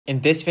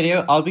In this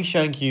video, I'll be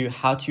showing you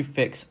how to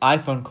fix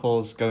iPhone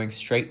calls going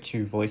straight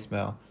to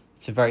voicemail.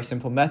 It's a very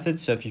simple method,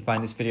 so if you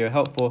find this video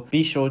helpful,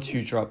 be sure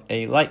to drop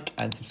a like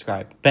and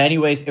subscribe. But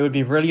anyways, it would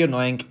be really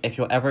annoying if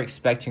you're ever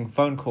expecting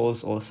phone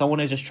calls or someone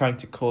is just trying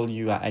to call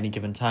you at any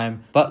given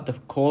time, but the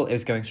call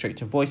is going straight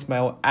to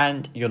voicemail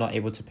and you're not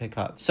able to pick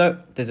up.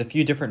 So there's a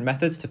few different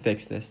methods to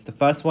fix this. The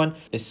first one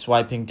is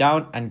swiping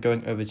down and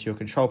going over to your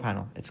control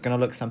panel. It's going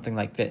to look something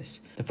like this.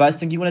 The first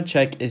thing you want to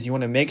check is you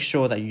want to make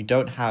sure that you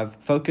don't have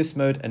focus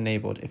mode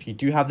enabled. If you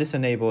do have this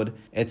enabled,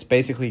 it's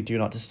basically do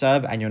not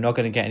disturb and you're not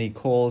going to get any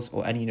calls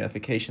or any notifications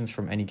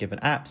from any given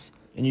apps.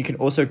 And you can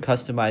also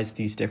customize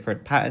these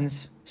different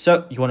patterns.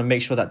 So you want to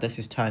make sure that this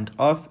is turned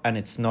off and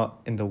it's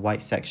not in the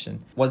white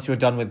section. Once you're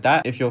done with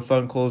that, if your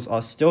phone calls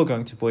are still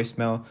going to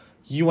voicemail,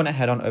 you want to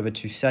head on over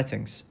to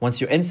settings.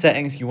 Once you're in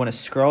settings, you want to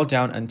scroll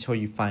down until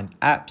you find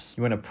apps.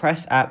 You want to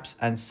press apps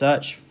and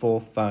search for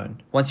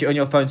phone. Once you're in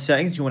your phone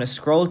settings, you want to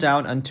scroll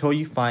down until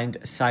you find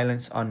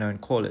silence unknown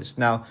callers.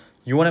 Now,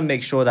 you want to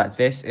make sure that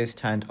this is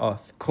turned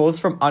off. Calls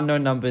from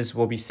unknown numbers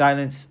will be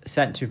silenced,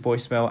 sent to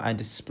voicemail, and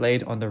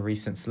displayed on the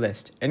recents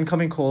list.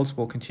 Incoming calls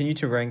will continue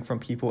to ring from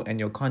people in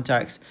your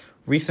contacts,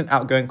 recent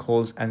outgoing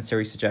calls, and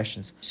Siri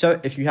suggestions. So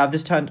if you have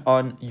this turned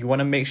on, you want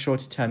to make sure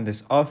to turn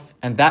this off,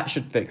 and that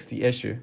should fix the issue.